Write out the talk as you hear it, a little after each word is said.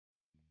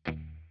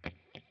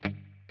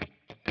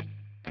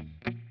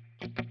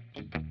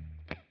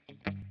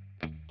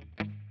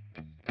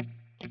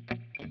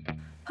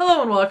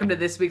Hello and welcome to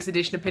this week's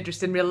edition of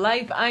Pinterest in Real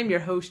Life. I'm your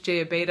host,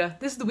 Jaya Beta.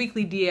 This is the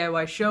weekly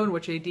DIY show in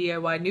which a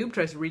DIY noob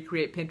tries to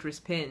recreate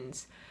Pinterest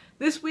pins.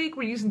 This week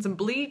we're using some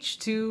bleach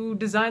to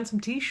design some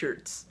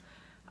t-shirts.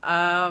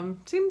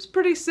 Seems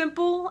pretty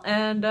simple,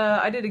 and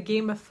I did a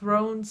Game of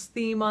Thrones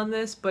theme on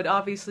this, but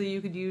obviously you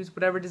could use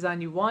whatever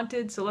design you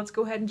wanted, so let's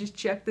go ahead and just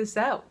check this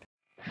out.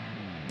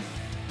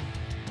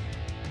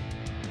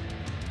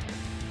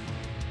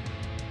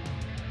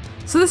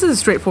 So this is a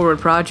straightforward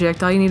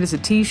project. All you need is a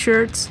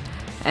t-shirt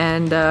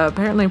and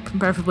apparently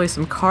preferably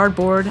some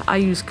cardboard. I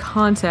use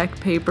contact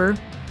paper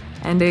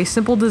and a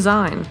simple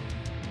design.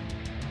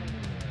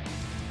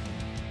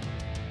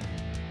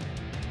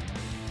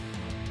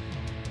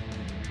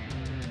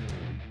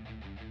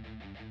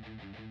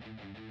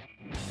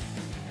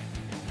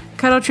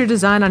 Cut out your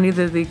design on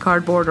either the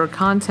cardboard or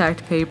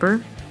contact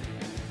paper.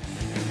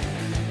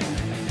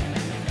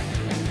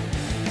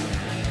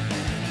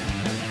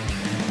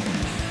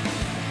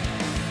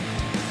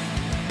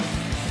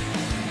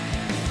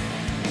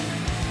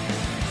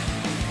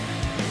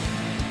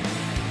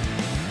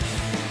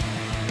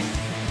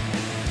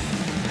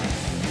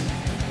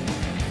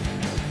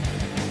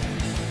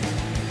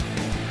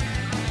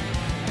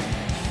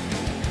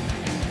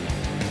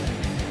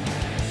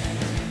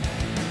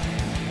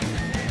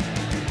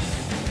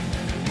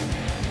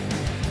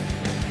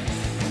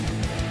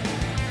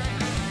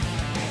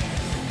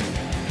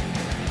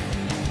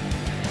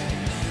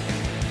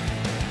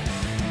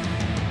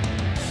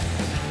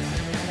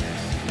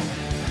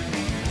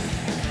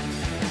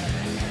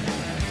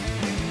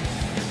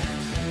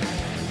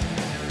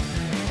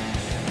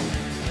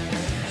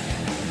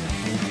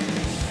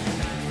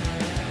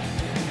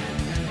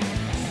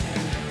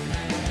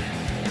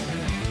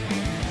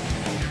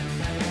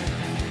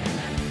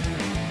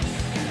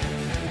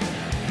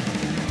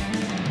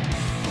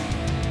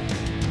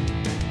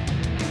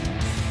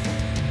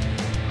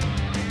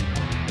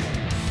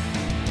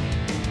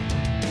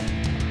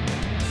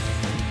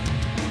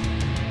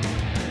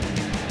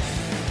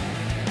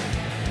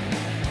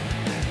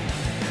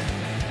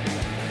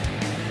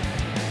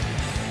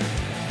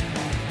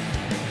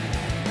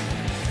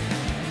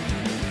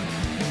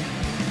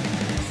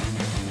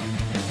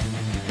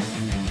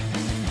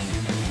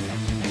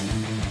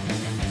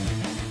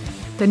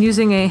 Then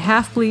using a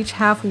half bleach,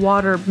 half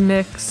water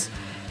mix,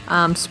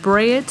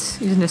 spray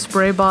it using a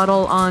spray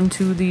bottle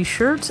onto the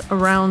shirt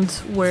around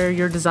where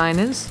your design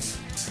is.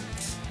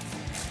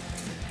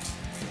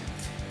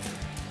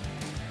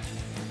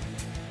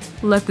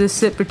 Let this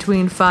sit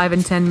between 5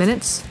 and 10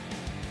 minutes.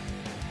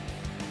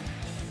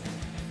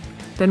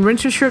 Then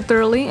rinse your shirt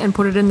thoroughly and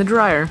put it in the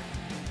dryer.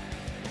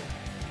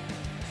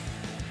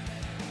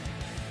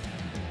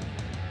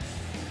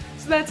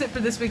 So that's it for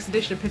this week's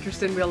edition of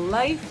Pinterest in Real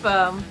Life.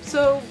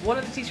 So one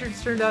of the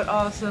t-shirts turned out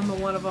awesome,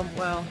 and one of them,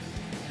 well,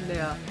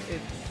 yeah, it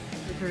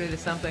turned into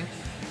something.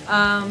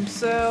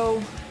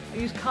 So I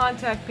used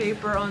contact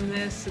paper on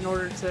this in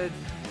order to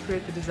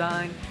create the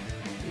design.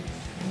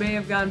 It may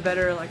have gone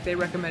better, like they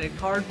recommended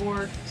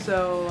cardboard,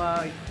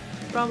 so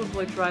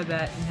probably try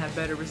that and have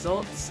better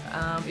results.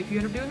 If you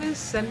end up doing this,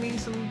 send me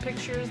some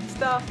pictures and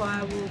stuff.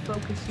 I will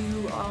focus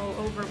you all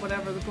over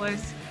whatever the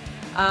place.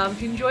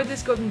 If you enjoyed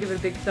this, go ahead and give it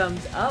a big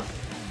thumbs up.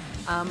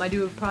 I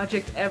do a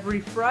project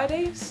every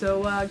Friday,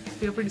 so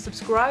feel free to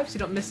subscribe so you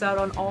don't miss out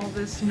on all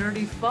this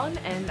nerdy fun,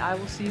 and I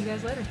will see you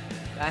guys later.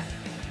 Bye.